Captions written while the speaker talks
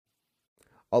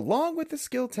Along with the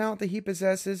skill talent that he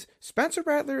possesses, Spencer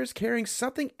Rattler is carrying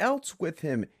something else with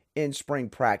him in spring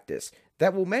practice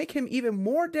that will make him even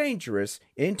more dangerous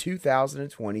in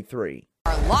 2023.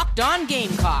 Our Locked On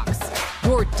Gamecocks,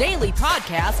 your daily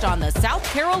podcast on the South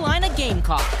Carolina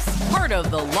Gamecocks, part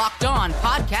of the Locked On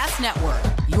Podcast Network,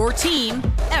 your team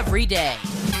every day.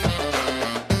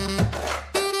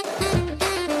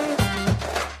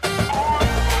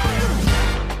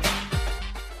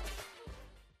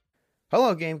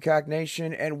 Hello, Gamecock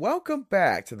Nation, and welcome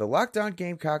back to the Locked On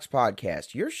Gamecocks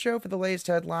podcast, your show for the latest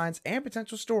headlines and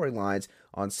potential storylines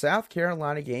on South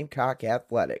Carolina Gamecock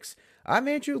athletics. I'm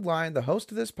Andrew Lyon, the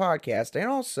host of this podcast, and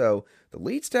also the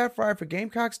lead staff writer for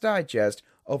Gamecocks Digest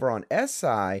over on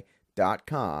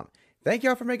SI.com. Thank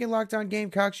y'all for making Locked On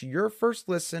Gamecocks your first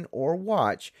listen or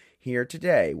watch here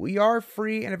today. We are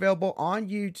free and available on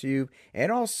YouTube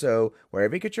and also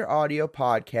wherever you get your audio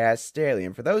podcasts daily.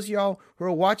 And for those of y'all who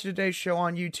are watching today's show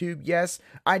on YouTube, yes,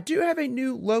 I do have a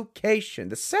new location.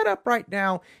 The setup right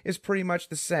now is pretty much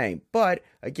the same. But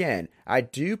again, I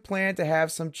do plan to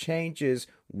have some changes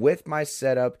with my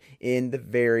setup in the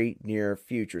very near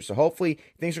future. So hopefully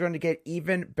things are going to get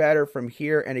even better from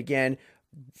here. And again,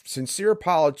 sincere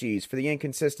apologies for the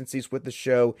inconsistencies with the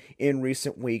show in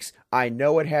recent weeks. I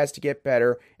know it has to get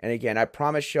better, and again, I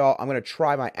promise y'all I'm going to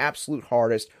try my absolute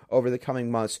hardest over the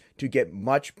coming months to get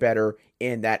much better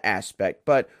in that aspect.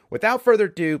 But without further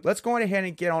ado, let's go ahead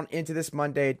and get on into this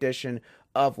Monday edition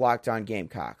of Locked On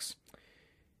Gamecocks.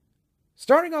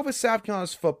 Starting off with South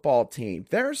Carolina's football team,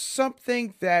 there's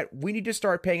something that we need to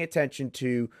start paying attention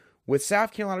to with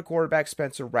South Carolina quarterback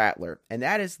Spencer Rattler, and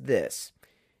that is this.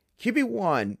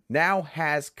 QB1 now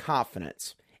has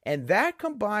confidence, and that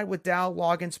combined with Dow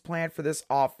Loggins' plan for this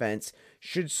offense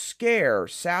should scare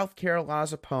South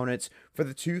Carolina's opponents for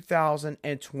the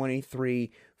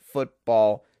 2023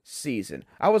 football season.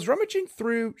 I was rummaging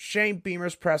through Shane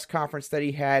Beamer's press conference that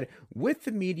he had with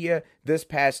the media this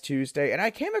past Tuesday, and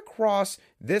I came across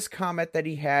this comment that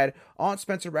he had on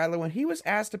Spencer Rattler when he was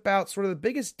asked about sort of the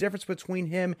biggest difference between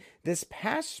him this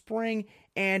past spring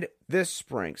and this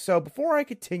spring. So before I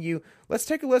continue, let's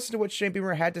take a listen to what Shane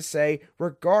Beamer had to say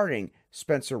regarding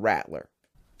Spencer Rattler.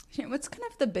 What's kind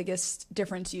of the biggest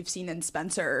difference you've seen in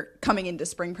Spencer coming into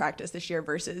spring practice this year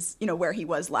versus, where he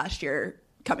was last year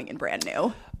coming in brand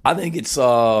new? I think it's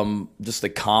just the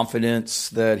confidence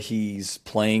that he's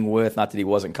playing with. Not that he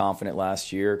wasn't confident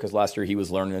last year, because last year he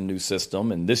was learning a new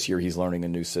system, and this year he's learning a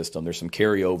new system. There's some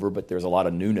carryover, but there's a lot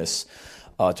of newness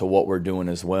to what we're doing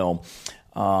as well.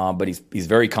 But he's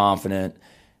very confident,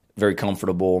 very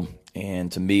comfortable,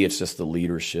 and to me, it's just the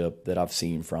leadership that I've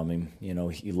seen from him.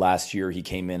 Last year he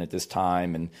came in at this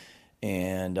time,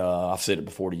 and I've said it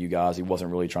before to you guys, he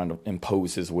wasn't really trying to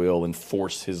impose his will and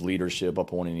force his leadership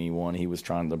upon anyone. He was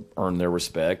trying to earn their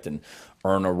respect and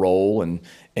earn a role and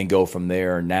go from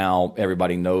there. Now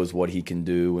everybody knows what he can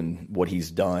do and what he's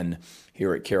done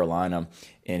here at Carolina,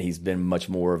 and he's been much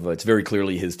more of it's very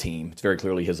clearly his team. It's very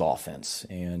clearly his offense,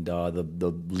 and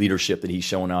the leadership that he's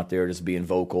showing out there, just being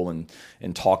vocal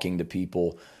and talking to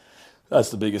people,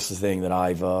 that's the biggest thing that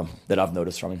I've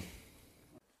noticed from him.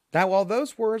 Now, while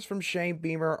those words from Shane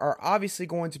Beamer are obviously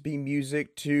going to be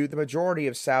music to the majority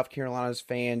of South Carolina's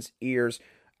fans' ears,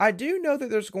 I do know that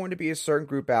there's going to be a certain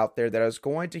group out there that is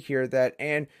going to hear that,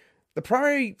 and the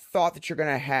primary thought that you're going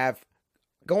to have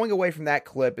going away from that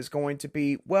clip is going to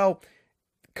be, well,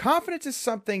 confidence is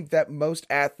something that most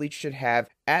athletes should have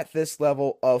at this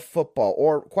level of football,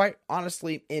 or quite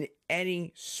honestly, in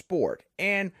any sport.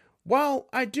 And while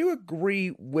I do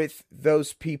agree with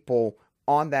those people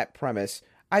on that premise,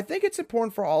 I think it's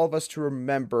important for all of us to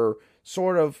remember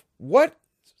sort of what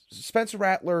Spencer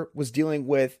Rattler was dealing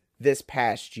with this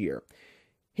past year.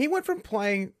 He went from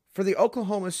playing for the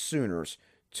Oklahoma Sooners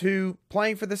to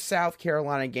playing for the South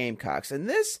Carolina Gamecocks, and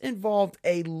this involved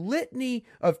a litany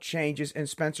of changes in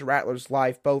Spencer Rattler's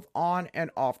life, both on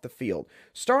and off the field.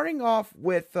 Starting off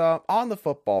with on the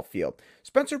football field,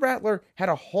 Spencer Rattler had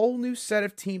a whole new set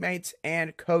of teammates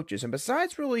and coaches, and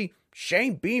besides really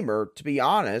Shane Beamer, to be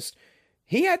honest,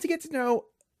 he had to get to know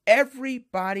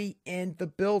everybody in the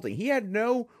building. He had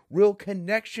no real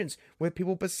connections with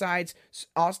people besides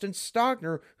Austin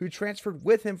Stogner, who transferred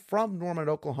with him from Norman,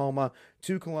 Oklahoma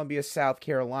to Columbia, South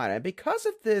Carolina. And because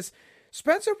of this,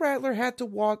 Spencer Rattler had to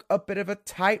walk a bit of a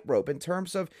tightrope in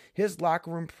terms of his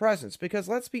locker room presence. Because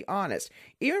let's be honest,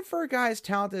 even for a guy as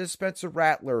talented as Spencer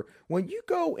Rattler, when you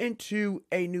go into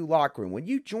a new locker room, when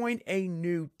you join a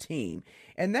new team,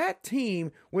 and that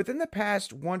team within the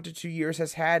past 1 to 2 years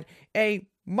has had a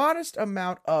modest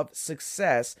amount of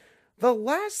success, the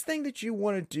last thing that you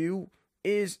want to do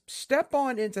is step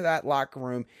on into that locker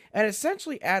room and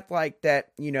essentially act like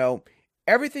that,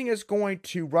 everything is going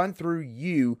to run through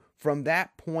you from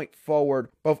that point forward,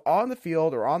 both on the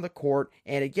field or on the court,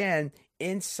 and again,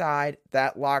 inside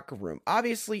that locker room.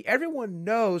 Obviously, everyone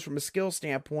knows from a skill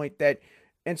standpoint that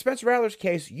in Spencer Rattler's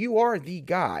case, you are the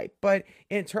guy. But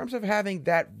in terms of having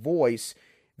that voice,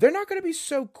 they're not going to be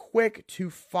so quick to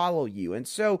follow you. And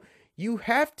so you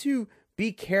have to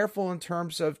be careful in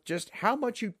terms of just how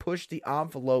much you push the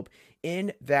envelope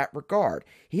in that regard.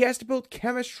 He has to build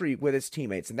chemistry with his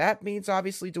teammates, and that means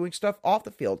obviously doing stuff off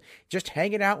the field, just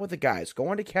hanging out with the guys,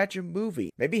 going to catch a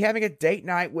movie, maybe having a date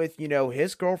night with,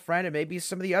 his girlfriend and maybe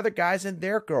some of the other guys and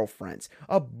their girlfriends.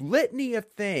 A litany of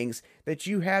things that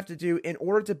you have to do in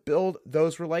order to build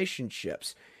those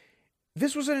relationships.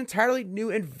 This was an entirely new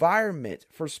environment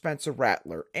for Spencer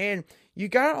Rattler, and you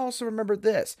gotta also remember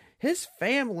this. His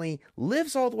family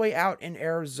lives all the way out in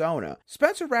Arizona.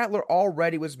 Spencer Rattler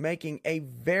already was making a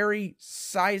very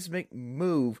seismic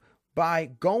move by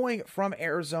going from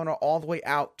Arizona all the way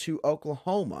out to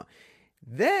Oklahoma.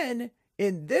 Then,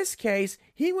 in this case,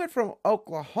 he went from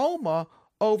Oklahoma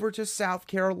over to South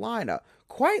Carolina,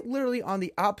 quite literally on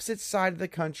the opposite side of the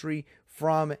country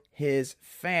from his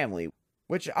family.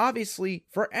 Which obviously,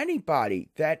 for anybody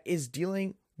that is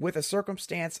dealing with a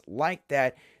circumstance like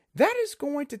that, that is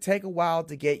going to take a while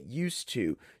to get used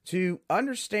to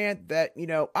understand that,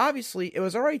 obviously it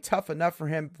was already tough enough for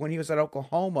him when he was at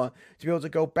Oklahoma to be able to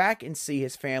go back and see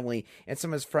his family and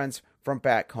some of his friends from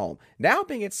back home. Now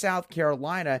being at South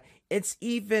Carolina, it's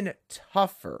even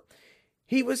tougher.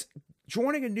 He was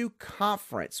joining a new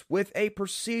conference with a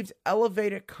perceived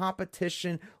elevated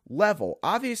competition level.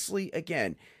 Obviously,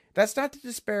 again, that's not to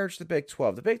disparage the Big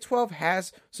 12. The Big 12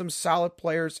 has some solid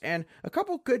players and a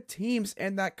couple good teams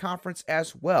in that conference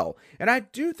as well. And I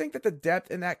do think that the depth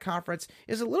in that conference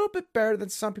is a little bit better than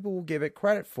some people will give it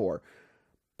credit for.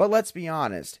 But let's be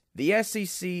honest, the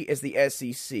SEC is the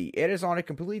SEC. It is on a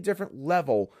completely different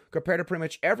level compared to pretty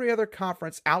much every other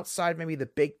conference outside maybe the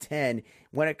Big 10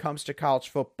 when it comes to college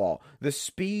football. The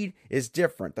speed is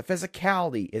different. The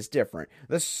physicality is different.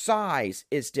 The size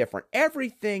is different.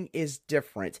 Everything is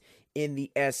different in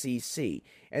the SEC.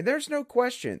 And there's no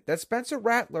question that Spencer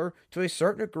Rattler, to a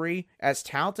certain degree, as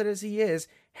talented as he is,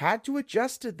 had to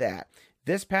adjust to that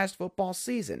this past football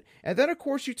season. And then, of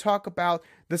course, you talk about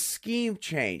the scheme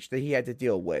change that he had to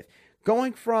deal with.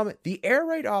 Going from the air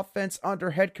raid offense under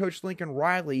head coach Lincoln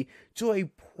Riley to a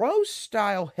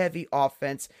pro-style heavy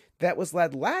offense that was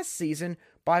led last season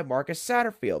by Marcus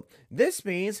Satterfield. This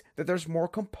means that there's more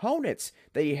components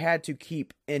that he had to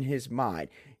keep in his mind.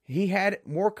 He had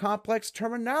more complex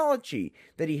terminology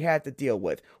that he had to deal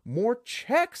with, more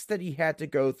checks that he had to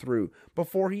go through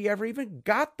before he ever even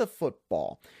got the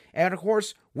football. And of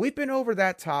course, we've been over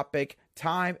that topic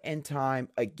time and time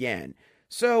again.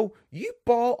 So you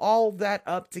ball all of that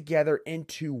up together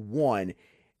into one,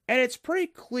 and it's pretty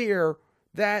clear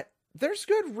that there's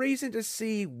good reason to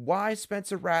see why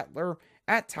Spencer Rattler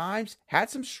at times had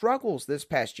some struggles this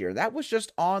past year. That was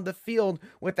just on the field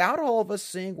without all of us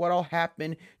seeing what all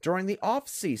happened during the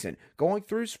offseason, going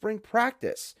through spring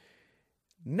practice.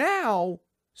 Now,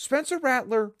 Spencer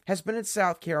Rattler has been in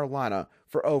South Carolina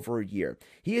for over a year.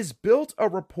 He has built a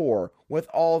rapport with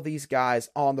all of these guys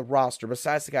on the roster,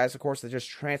 besides the guys, of course, that just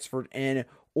transferred in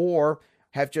or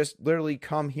have just literally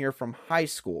come here from high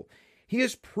school. He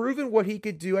has proven what he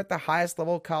could do at the highest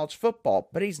level of college football,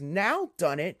 but he's now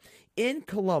done it in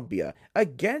Columbia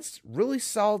against really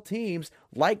solid teams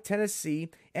like Tennessee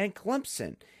and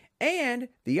Clemson. And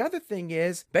the other thing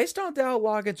is, based on Dowell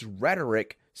Loggains'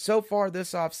 rhetoric so far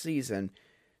this offseason,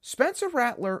 Spencer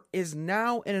Rattler is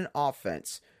now in an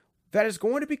offense that is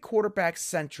going to be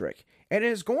quarterback-centric, and it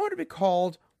is going to be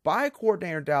called by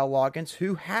coordinator Dowell Loggains,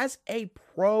 who has a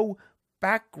pro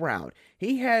background.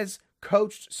 He has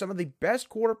coached some of the best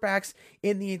quarterbacks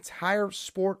in the entire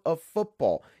sport of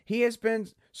football. He has been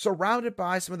surrounded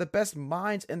by some of the best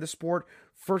minds in the sport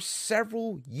for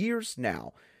several years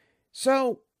now.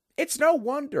 So it's no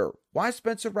wonder why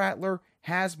Spencer Rattler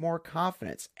has more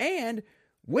confidence. And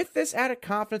with this added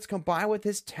confidence combined with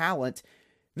his talent,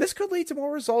 this could lead to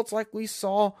more results like we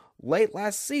saw late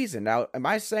last season. Now, am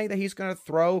I saying that he's going to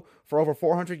throw for over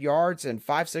 400 yards and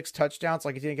 5-6 touchdowns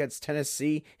like he did against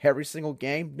Tennessee every single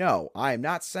game? No, I am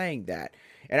not saying that.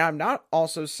 And I'm not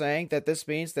also saying that this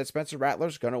means that Spencer Rattler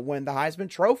is going to win the Heisman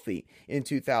Trophy in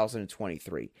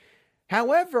 2023.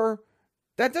 However,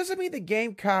 that doesn't mean the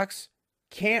Gamecocks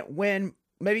can't win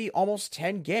maybe almost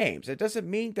 10 games. It doesn't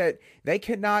mean that they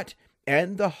cannot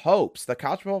and the hopes, the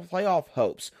college football playoff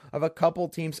hopes of a couple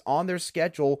teams on their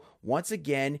schedule once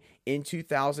again in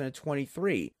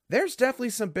 2023. There's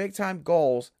definitely some big time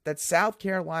goals that South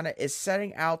Carolina is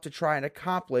setting out to try and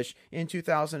accomplish in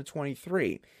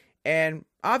 2023. And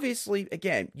obviously,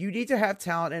 again, you need to have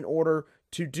talent in order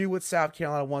to do what South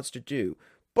Carolina wants to do.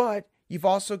 But you've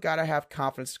also got to have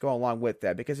confidence to go along with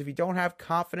that, because if you don't have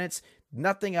confidence,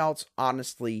 nothing else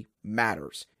honestly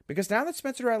matters. Because now that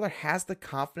Spencer Rattler has the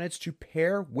confidence to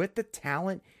pair with the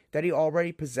talent that he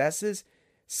already possesses,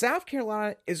 South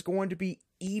Carolina is going to be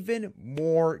even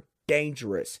more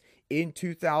dangerous in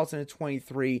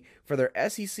 2023 for their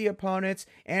SEC opponents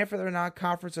and for their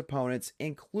non-conference opponents,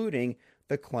 including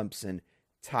the Clemson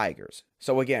Tigers.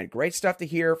 So again, great stuff to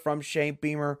hear from Shane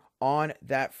Beamer on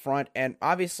that front. And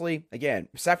obviously, again,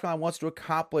 South Carolina wants to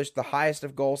accomplish the highest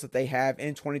of goals that they have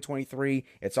in 2023.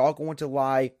 It's all going to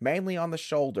lie mainly on the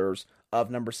shoulders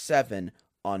of number 7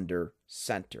 under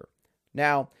center.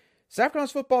 Now, South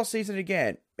Carolina's football season,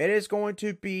 again, it is going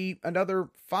to be another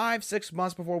 5-6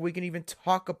 months before we can even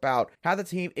talk about how the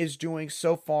team is doing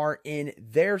so far in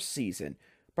their season.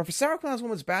 But for South Carolina's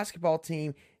women's basketball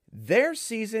team, their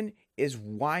season is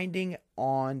winding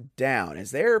on down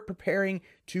as they're preparing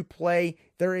to play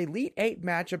their Elite 8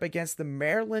 matchup against the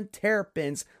Maryland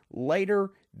Terrapins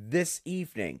later this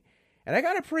evening. And I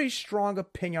got a pretty strong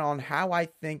opinion on how I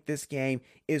think this game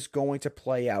is going to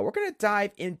play out. We're going to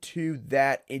dive into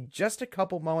that in just a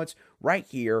couple moments right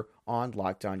here on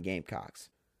Locked On Gamecocks.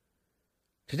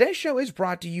 Today's show is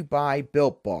brought to you by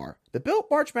Built Bar. The Built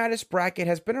March Madness bracket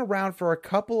has been around for a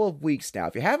couple of weeks now.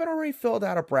 If you haven't already filled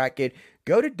out a bracket,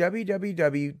 go to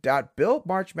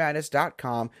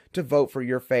www.builtmarchmadness.com to vote for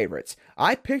your favorites.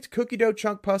 I picked Cookie Dough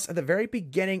Chunk Puffs at the very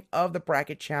beginning of the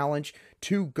bracket challenge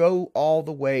to go all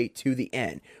the way to the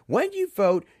end. When you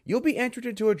vote, you'll be entered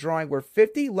into a drawing where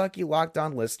 50 lucky Locked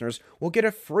On listeners will get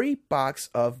a free box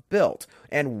of Built,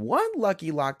 and one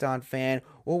lucky Locked On fan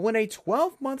will win a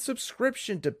 12-month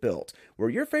subscription to Built, where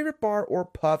your favorite bar or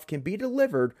puff can be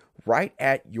delivered right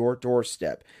at your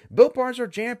doorstep. Built Bars are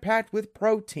jam-packed with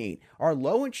protein, are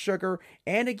low in sugar,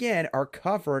 and again, are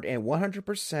covered in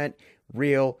 100%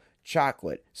 real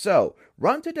chocolate. So,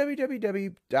 run to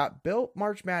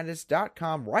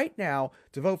www.builtmarchmadness.com right now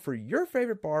to vote for your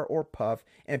favorite bar or puff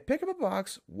and pick up a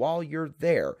box while you're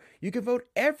there. You can vote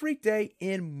every day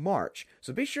in March,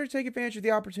 so be sure to take advantage of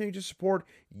the opportunity to support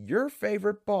your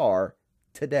favorite bar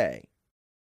today.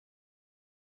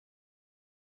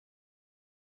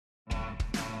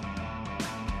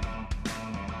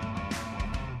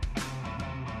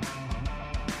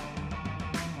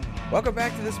 Welcome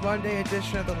back to this Monday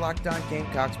edition of the Locked On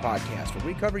Gamecocks podcast, where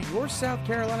we cover your South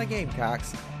Carolina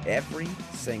Gamecocks every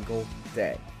single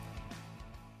day.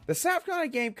 The South Carolina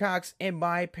Gamecocks, in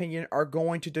my opinion, are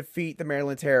going to defeat the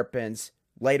Maryland Terrapins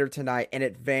later tonight and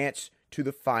advance to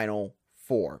the Final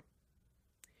Four.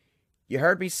 You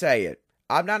heard me say it.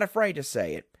 I'm not afraid to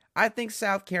say it. I think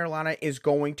South Carolina is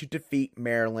going to defeat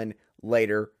Maryland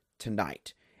later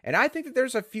tonight. And I think that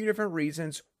there's a few different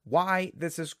reasons why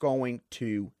this is going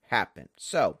to happen.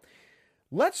 So,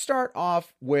 let's start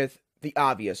off with the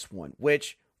obvious one,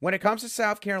 which, when it comes to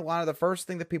South Carolina, the first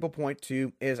thing that people point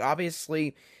to is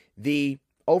obviously the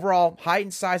overall height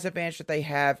and size advantage that they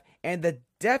have and the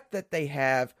depth that they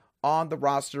have on the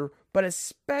roster, but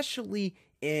especially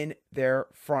in their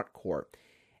front court.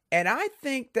 And I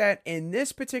think that in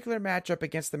this particular matchup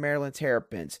against the Maryland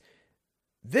Terrapins,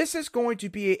 this is going to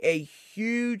be a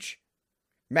huge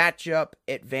matchup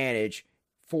advantage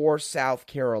for South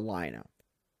Carolina.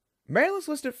 Maryland's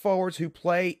listed forwards who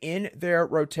play in their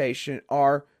rotation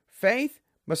are Faith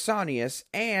Masonius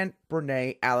and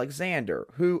Brene Alexander,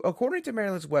 who, according to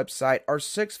Maryland's website, are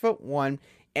 6'1"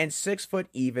 and 6 foot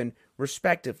even,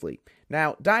 respectively.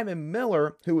 Now, Diamond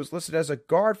Miller, who was listed as a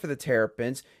guard for the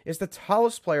Terrapins, is the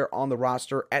tallest player on the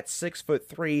roster at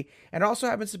 6'3", and also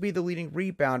happens to be the leading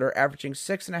rebounder, averaging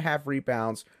 6.5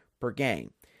 rebounds per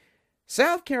game.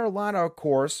 South Carolina, of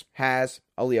course, has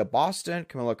Aaliyah Boston,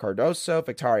 Camila Cardoso,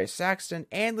 Victoria Saxton,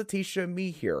 and Letitia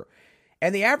Mehier.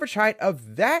 And the average height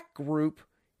of that group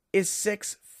is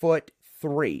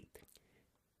 6'3".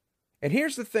 And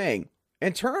here's the thing.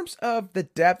 In terms of the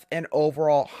depth and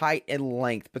overall height and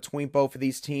length between both of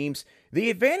these teams, the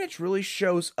advantage really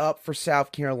shows up for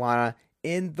South Carolina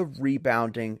in the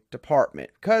rebounding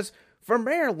department. Because for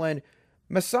Maryland,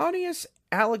 Masonius,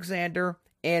 Alexander,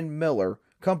 and Miller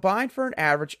combined for an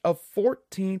average of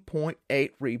 14.8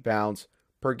 rebounds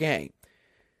per game.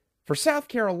 For South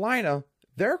Carolina,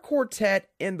 their quartet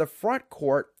in the front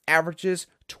court averages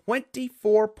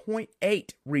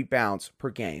 24.8 rebounds per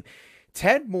game,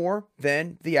 10 more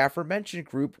than the aforementioned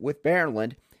group with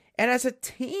Maryland, And as a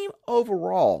team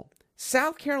overall,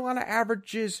 South Carolina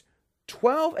averages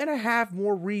 12.5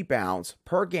 more rebounds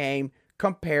per game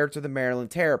compared to the Maryland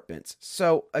Terrapins.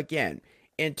 So again,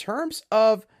 in terms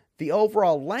of the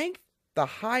overall length, the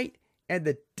height, and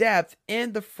the depth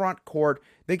in the front court,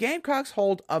 the Gamecocks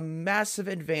hold a massive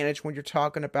advantage when you're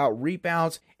talking about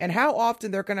rebounds and how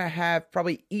often they're going to have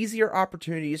probably easier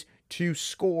opportunities to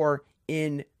score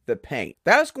in the paint.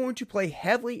 That is going to play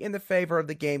heavily in the favor of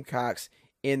the Gamecocks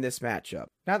in this matchup.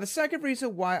 Now, the second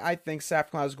reason why I think South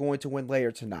Carolina is going to win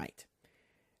later tonight.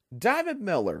 Diamond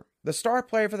Miller, the star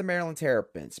player for the Maryland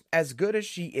Terrapins, as good as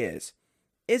she is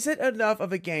it enough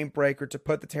of a game breaker to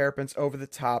put the Terrapins over the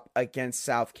top against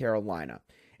South Carolina?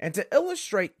 And to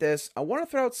illustrate this, I want to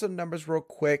throw out some numbers real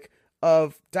quick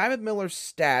of Diamond Miller's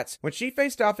stats when she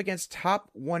faced off against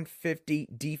top 150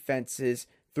 defenses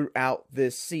throughout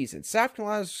this season. South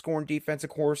Carolina's scoring defense, of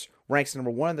course, ranks number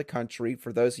 1 in the country,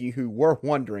 for those of you who were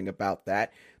wondering about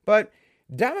that. But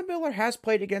Diamond Miller has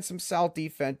played against some solid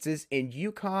defenses in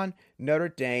UConn, Notre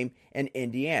Dame, and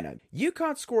Indiana.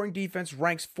 UConn's scoring defense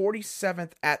ranks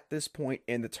 47th at this point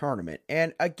in the tournament.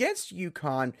 And against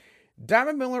UConn,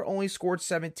 Diamond Miller only scored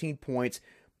 17 points,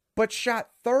 but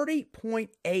shot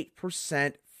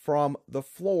 30.8% from the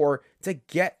floor to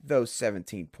get those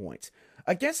 17 points.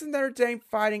 Against the Notre Dame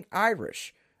Fighting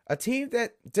Irish, a team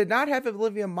that did not have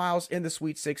Olivia Miles in the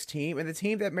Sweet 16, and the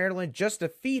team that Maryland just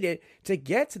defeated to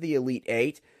get to the Elite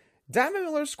 8, Diamond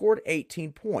Miller scored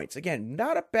 18 points. Again,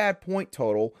 not a bad point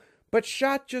total, but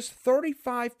shot just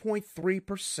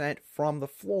 35.3% from the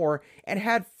floor and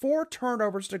had 4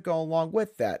 turnovers to go along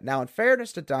with that. Now, in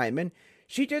fairness to Diamond,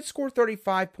 she did score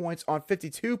 35 points on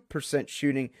 52%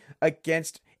 shooting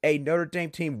against a Notre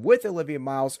Dame team with Olivia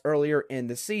Miles earlier in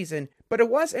the season, but it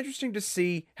was interesting to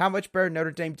see how much better Notre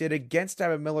Dame did against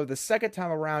Diamond Miller the second time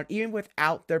around, even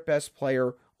without their best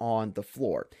player on the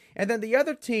floor. And then the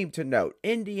other team to note,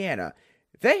 Indiana,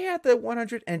 they had the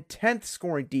 110th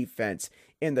scoring defense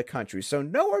in the country, so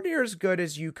nowhere near as good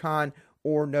as UConn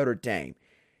or Notre Dame.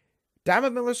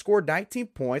 Diamond Miller scored 19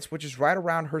 points, which is right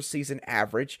around her season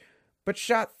average, but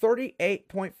shot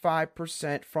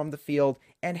 38.5% from the field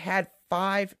and had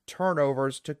 5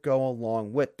 turnovers to go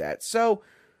along with that. So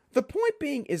the point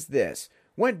being is this: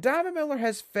 when Diamond Miller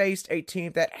has faced a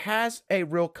team that has a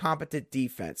real competent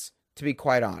defense, to be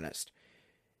quite honest,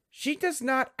 she does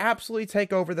not absolutely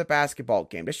take over the basketball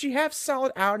game. Does she have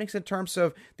solid outings in terms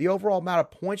of the overall amount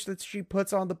of points that she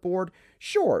puts on the board?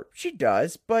 Sure, she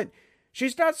does, but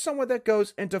she's not someone that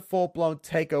goes into full-blown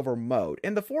takeover mode.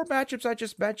 In the 4 matchups I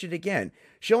just mentioned, again,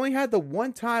 she only had the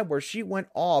one time where she went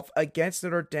off against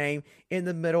Notre Dame in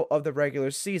the middle of the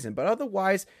regular season. But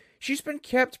otherwise, she's been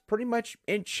kept pretty much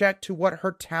in check to what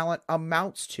her talent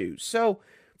amounts to. So,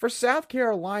 for South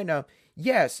Carolina,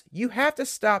 yes, you have to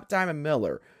stop Diamond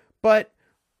Miller. But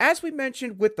as we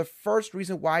mentioned with the first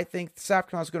reason why I think South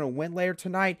Carolina is going to win later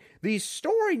tonight, the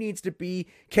story needs to be,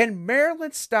 can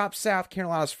Maryland stop South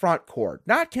Carolina's front court?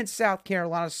 Not can South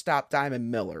Carolina stop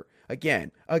Diamond Miller.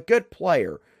 Again, a good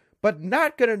player, but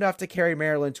not good enough to carry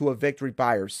Maryland to a victory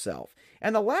by herself.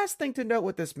 And the last thing to note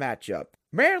with this matchup,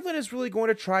 Maryland is really going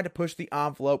to try to push the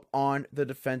envelope on the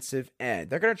defensive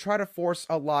end. They're going to try to force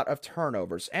a lot of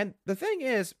turnovers. And the thing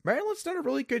is, Maryland's done a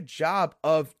really good job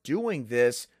of doing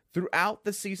this throughout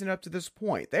the season up to this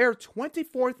point. They are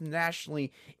 24th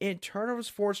nationally in turnovers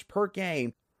forced per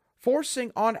game,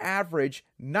 forcing on average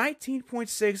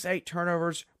 19.68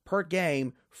 turnovers per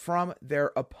game from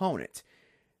their opponent.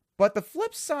 But the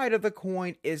flip side of the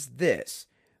coin is this: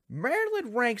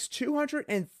 Maryland ranks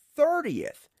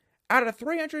 230th out of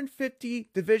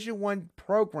 350 Division I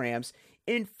programs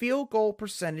in field goal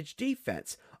percentage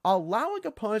defense, allowing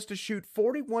opponents to shoot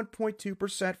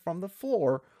 41.2% from the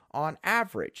floor on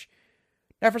average.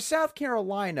 Now, for South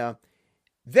Carolina,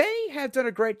 they have done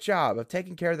a great job of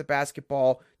taking care of the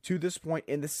basketball to this point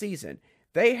in the season.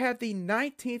 They have the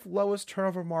 19th lowest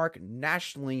turnover mark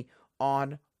nationally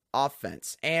on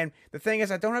offense. And the thing is,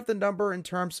 I don't have the number in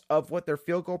terms of what their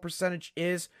field goal percentage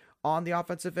is on the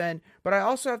offensive end, but I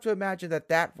also have to imagine that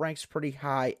that ranks pretty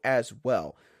high as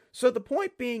well. So the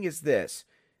point being is this: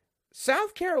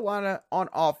 South Carolina on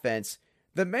offense,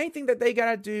 the main thing that they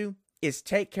got to do is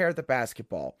take care of the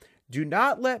basketball. Do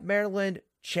not let Maryland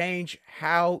change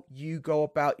how you go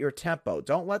about your tempo.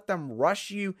 Don't let them rush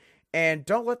you, and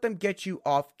don't let them get you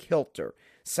off kilter.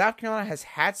 South Carolina has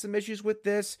had some issues with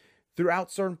this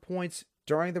throughout certain points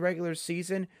during the regular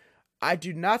season. I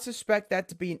do not suspect that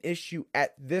to be an issue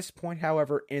at this point,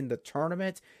 however, in the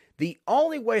tournament. The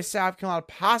only way South Carolina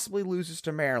possibly loses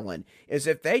to Maryland is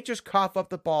if they just cough up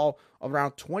the ball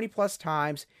around 20 plus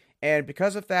times, and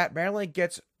because of that, Maryland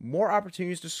gets more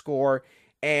opportunities to score,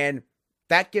 And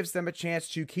that gives them a chance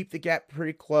to keep the gap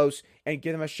pretty close and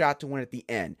give them a shot to win at the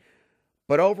end.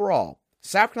 But overall,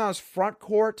 South Carolina's front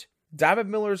court, Diamond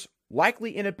Miller's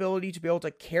likely inability to be able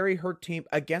to carry her team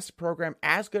against a program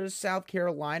as good as South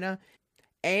Carolina,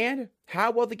 and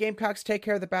how well the Gamecocks take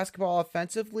care of the basketball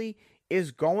offensively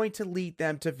is going to lead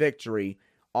them to victory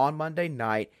on Monday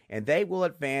night, and they will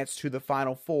advance to the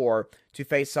Final Four to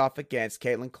face off against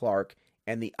Caitlin Clark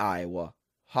and the Iowa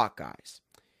Hawkeyes.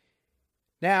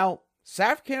 Now,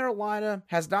 South Carolina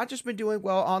has not just been doing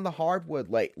well on the hardwood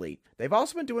lately. They've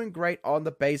also been doing great on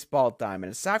the baseball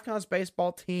diamond. And South Carolina's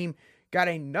baseball team got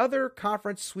another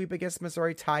conference sweep against the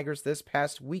Missouri Tigers this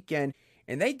past weekend,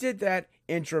 and they did that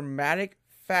in dramatic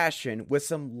fashion with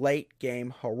some late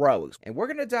game heroics. And we're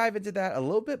going to dive into that a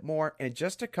little bit more in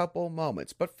just a couple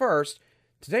moments. But first,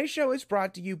 today's show is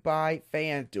brought to you by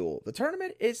FanDuel. The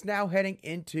tournament is now heading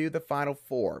into the Final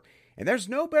Four, and there's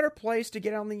no better place to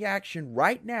get on the action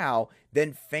right now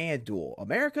than FanDuel,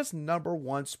 America's #1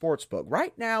 sportsbook.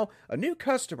 Right now, a new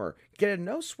customer can get a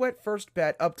no-sweat first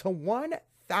bet up to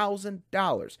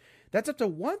 $1,000. That's up to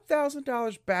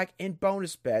 $1,000 back in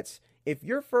bonus bets if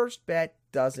your first bet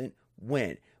doesn't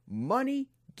win. Money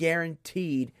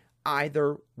guaranteed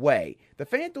either way. The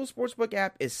FanDuel Sportsbook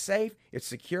app is safe, it's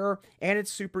secure, and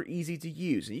it's super easy to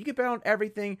use. And you can bet on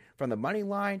everything from the money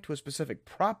line to a specific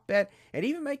prop bet, and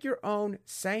even make your own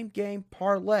same-game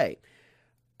parlay.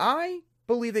 I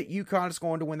believe that UConn is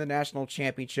going to win the national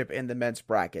championship in the men's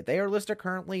bracket. They are listed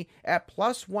currently at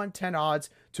plus 110 odds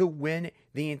to win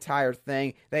the entire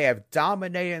thing. They have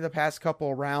dominated in the past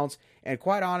couple of rounds, and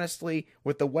quite honestly,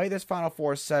 with the way this Final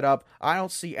Four is set up, I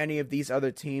don't see any of these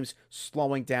other teams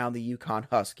slowing down the UConn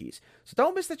Huskies. So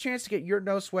don't miss the chance to get your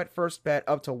no-sweat first bet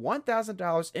up to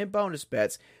 $1,000 in bonus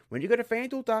bets when you go to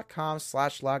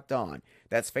FanDuel.com/LockedOn.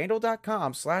 That's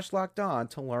FanDuel.com/LockedOn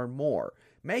to learn more.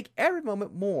 Make every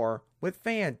moment more with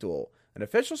FanDuel, an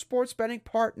official sports betting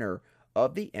partner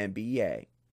of the NBA.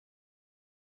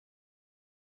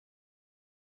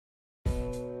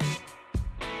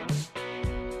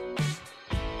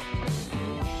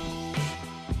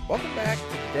 Welcome back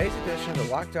to today's edition of the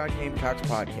Locked On Gamecocks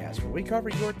podcast, where we cover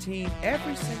your team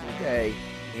every single day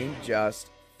in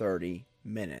just 30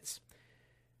 minutes.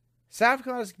 South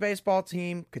Carolina's baseball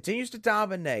team continues to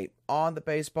dominate on the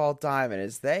baseball diamond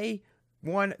as they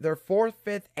won their 4th,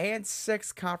 5th, and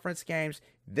 6th conference games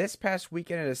this past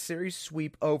weekend in a series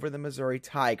sweep over the Missouri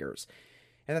Tigers.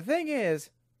 And the thing is,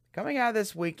 coming out of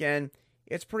this weekend,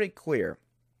 it's pretty clear.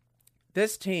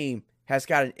 This team has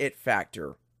got an it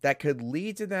factor that could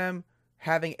lead to them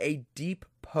having a deep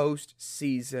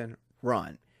postseason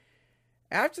run.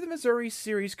 After the Missouri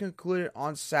series concluded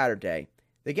on Saturday,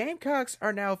 the Gamecocks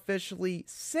are now officially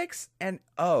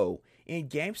 6-0 in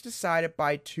games decided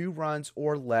by 2 runs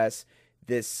or less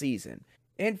this season.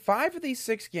 In 5 of these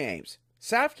 6 games,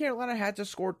 South Carolina had to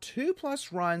score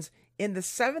 2+ runs in the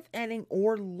 7th inning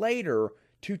or later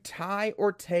to tie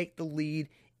or take the lead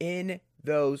in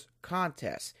those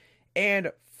contests.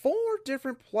 And 4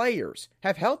 different players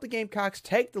have helped the Gamecocks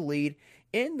take the lead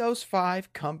in those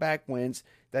 5 comeback wins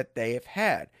that they have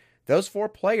had. Those 4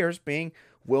 players being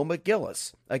Will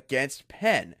McGillis against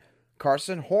Penn,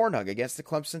 Carson Hornung against the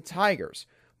Clemson Tigers,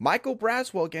 Michael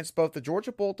Braswell against both the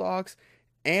Georgia Bulldogs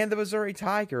and the Missouri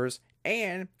Tigers,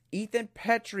 and Ethan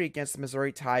Petrie against the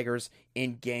Missouri Tigers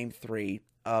in Game 3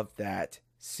 of that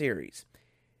series.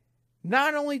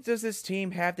 Not only does this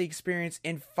team have the experience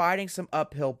in fighting some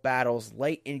uphill battles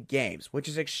late in games, which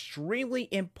is extremely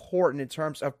important in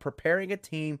terms of preparing a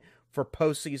team for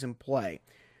postseason play,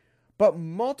 but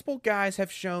multiple guys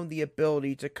have shown the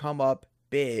ability to come up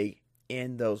big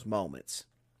in those moments.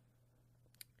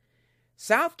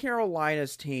 South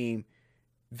Carolina's team,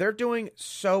 they're doing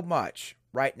so much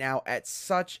right now at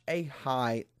such a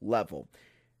high level.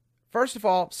 First of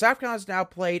all, South Carolina's now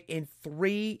played in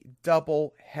 3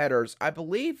 double headers, I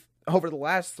believe, over the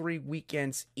last 3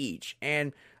 weekends each.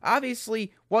 And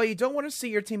obviously, while you don't want to see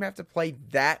your team have to play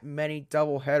that many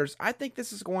double headers, I think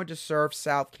this is going to serve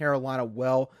South Carolina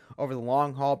well over the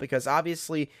long haul, because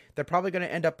obviously they're probably going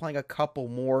to end up playing a couple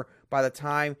more by the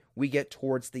time we get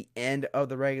towards the end of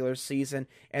the regular season.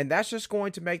 And that's just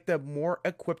going to make them more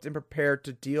equipped and prepared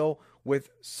to deal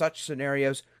with such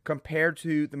scenarios compared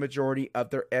to the majority of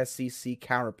their SEC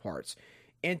counterparts.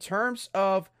 In terms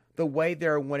of the way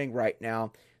they're winning right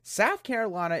now, South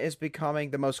Carolina is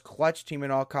becoming the most clutch team in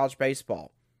all college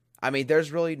baseball. I mean,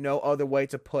 there's really no other way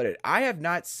to put it. I have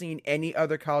not seen any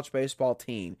other college baseball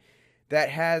team that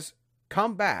has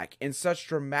come back in such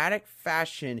dramatic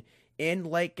fashion in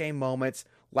late game moments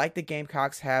like the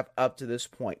Gamecocks have up to this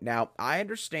point. Now, I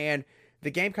understand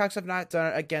The Gamecocks have not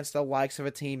done it against the likes of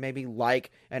a team maybe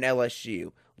like an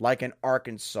LSU, like an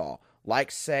Arkansas,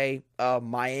 like, say, a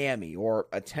Miami or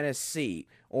a Tennessee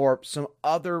or some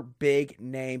other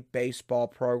big-name baseball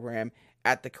program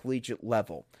at the collegiate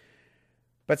level.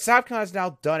 But South Carolina has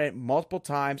now done it multiple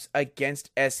times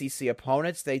against SEC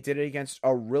opponents. They did it against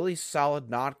a really solid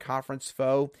non-conference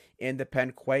foe in the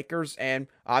Penn Quakers, and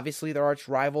obviously their arch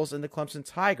rivals in the Clemson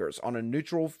Tigers on a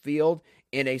neutral field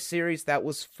in a series that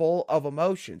was full of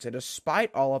emotions. And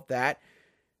despite all of that,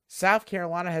 South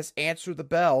Carolina has answered the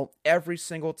bell every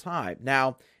single time.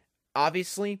 Now,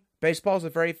 obviously, baseball is a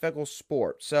very fickle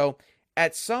sport, so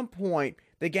at some point,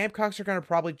 the Gamecocks are going to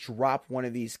probably drop one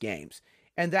of these games.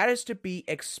 And that is to be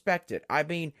expected. I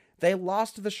mean, they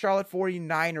lost to the Charlotte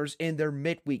 49ers in their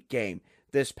midweek game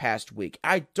this past week.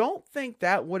 I don't think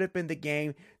that would have been the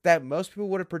game that most people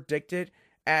would have predicted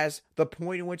as the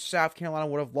point in which South Carolina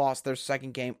would have lost their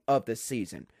second game of the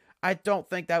season. I don't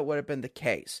think that would have been the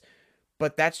case.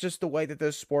 But that's just the way that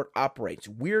this sport operates.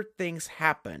 Weird things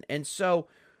happen. And so,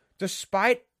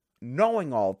 despite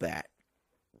knowing all that,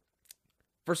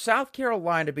 for South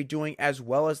Carolina to be doing as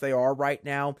well as they are right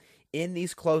now in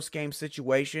these close game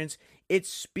situations, it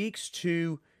speaks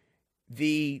to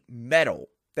the mettle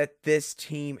that this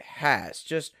team has.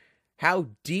 Just how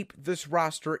deep this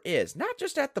roster is. Not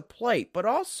just at the plate, but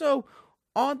also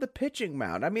on the pitching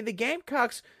mound. I mean, the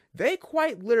Gamecocks, they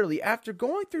quite literally, after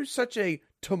going through such a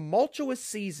tumultuous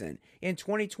season in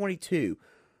 2022,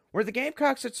 where the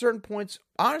Gamecocks at certain points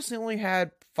honestly only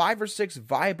had 5 or 6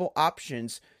 viable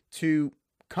options to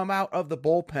come out of the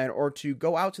bullpen or to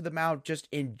go out to the mound just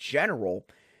in general,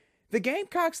 the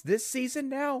Gamecocks this season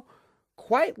now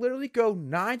quite literally go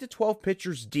 9 to 12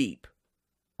 pitchers deep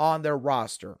on their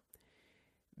roster.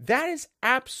 That is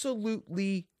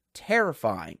absolutely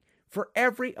terrifying for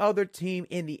every other team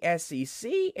in the SEC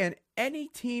and any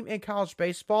team in college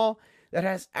baseball that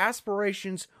has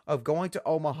aspirations of going to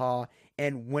Omaha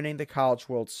and winning the College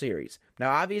World Series.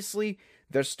 Now, obviously,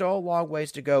 there's still a long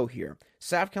ways to go here.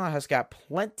 South Carolina has got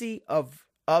plenty of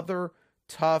other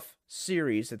tough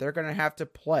series that they're going to have to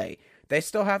play. They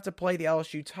still have to play the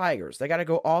LSU Tigers. They got to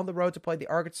go on the road to play the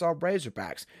Arkansas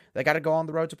Razorbacks. They got to go on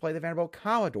the road to play the Vanderbilt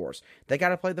Commodores. They got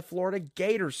to play the Florida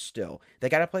Gators still. They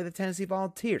got to play the Tennessee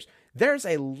Volunteers. There's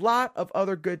a lot of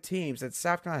other good teams that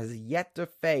South Carolina has yet to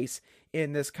face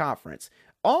in this conference.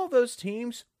 All those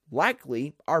teams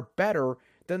likely are better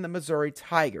than the Missouri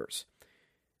Tigers.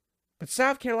 But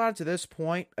South Carolina to this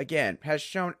point, again, has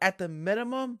shown at the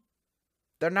minimum,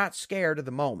 they're not scared of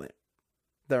the moment.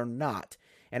 They're not.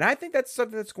 And I think that's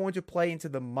something that's going to play into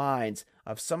the minds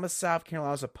of some of South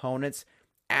Carolina's opponents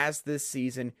as this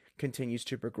season continues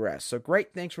to progress. So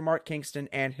great thanks for Mark Kingston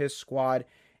and his squad.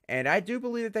 And I do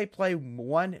believe that they play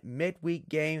one midweek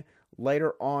game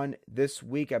later on this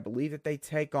week. I believe that they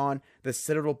take on the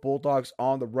Citadel Bulldogs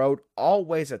on the road.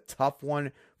 Always a tough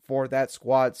one for that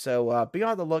squad. So be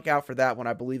on the lookout for that one.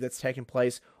 I believe that's taking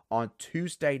place on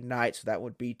Tuesday night. So that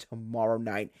would be tomorrow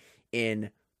night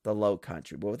in the Low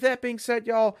Country. But with that being said,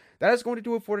 y'all, that is going to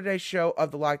do it for today's show of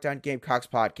the Lockdown Gamecocks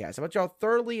podcast. I hope y'all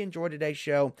thoroughly enjoyed today's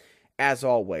show, as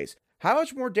always. How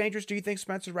much more dangerous do you think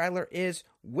Spencer Rattler is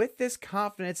with this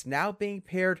confidence now being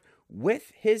paired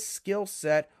with his skill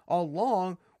set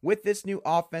along with this new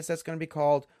offense that's going to be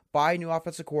called by new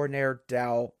offensive coordinator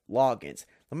Dal Loggins?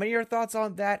 Let me know your thoughts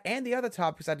on that and the other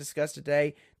topics I discussed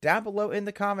today down below in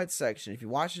the comments section. If you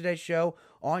watch today's show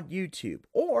on YouTube,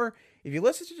 or if you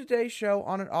listen to today's show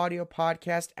on an audio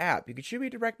podcast app, you can shoot me a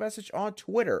direct message on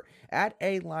Twitter at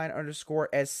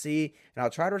 @aline_SC, and I'll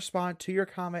try to respond to your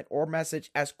comment or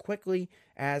message as quickly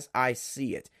as I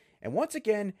see it. And once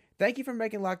again, thank you for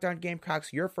making Locked On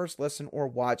Gamecocks your first listen or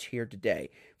watch here today.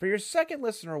 For your second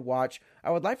listen or watch, I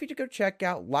would like for you to go check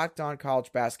out Locked On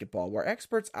College Basketball, where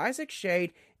experts Isaac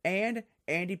Shade and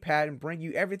Andy Patton bring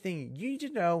you everything you need to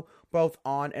know both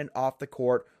on and off the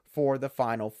court for the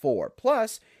Final Four.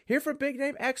 Plus, hear from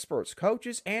big-name experts,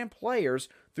 coaches, and players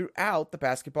throughout the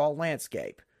basketball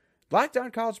landscape. Locked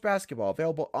On College Basketball,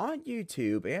 available on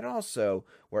YouTube and also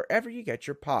wherever you get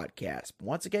your podcasts.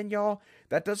 Once again, y'all,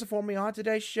 that does it for me on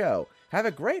today's show. Have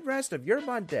a great rest of your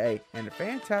Monday and a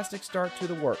fantastic start to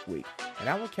the work week. And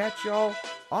I will catch y'all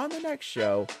on the next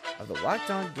show of the Locked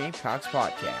On Gamecocks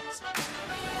podcast.